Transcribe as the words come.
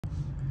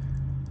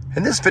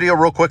In this video,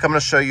 real quick, I'm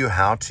going to show you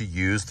how to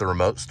use the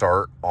remote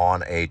start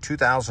on a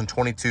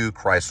 2022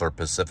 Chrysler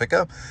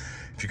Pacifica.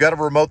 If you got a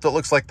remote that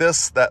looks like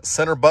this, that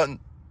center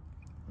button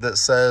that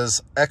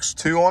says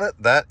X2 on it,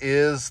 that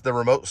is the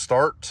remote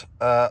start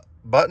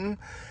button.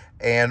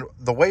 And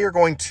the way you're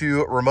going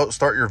to remote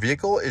start your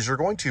vehicle is you're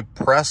going to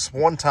press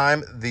one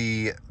time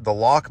the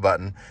lock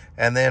button,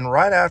 and then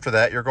right after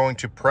that, you're going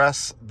to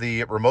press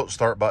the remote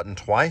start button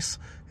twice.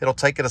 It'll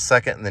take it a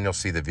second, and then you'll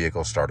see the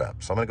vehicle start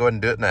up. So I'm going to go ahead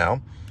and do it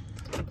now.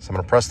 So I'm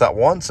going to press that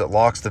once, it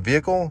locks the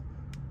vehicle.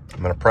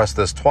 I'm going to press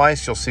this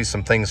twice. You'll see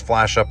some things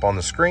flash up on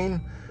the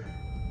screen.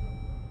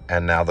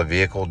 And now the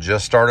vehicle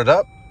just started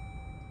up.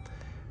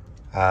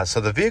 So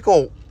the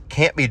vehicle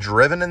can't be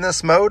driven in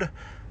this mode.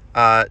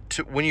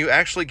 When you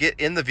actually get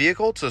in the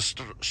vehicle to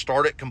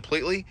start it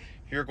completely,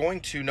 you're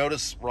going to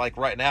notice, like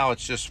right now,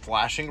 it's just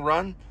flashing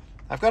run.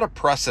 I've got to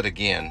press it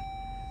again.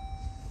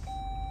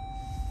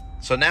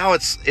 So now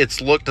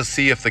it's looked to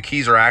see if the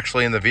keys are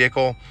actually in the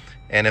vehicle.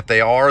 And if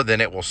they are, then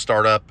it will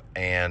start up,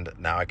 and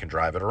now I can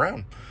drive it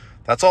around.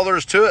 That's all there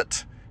is to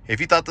it. If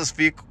you thought this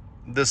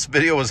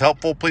video was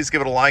helpful, please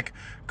give it a like,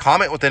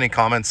 comment with any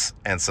comments,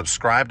 and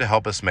subscribe to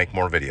help us make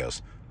more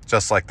videos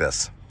just like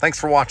this. Thanks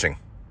for watching.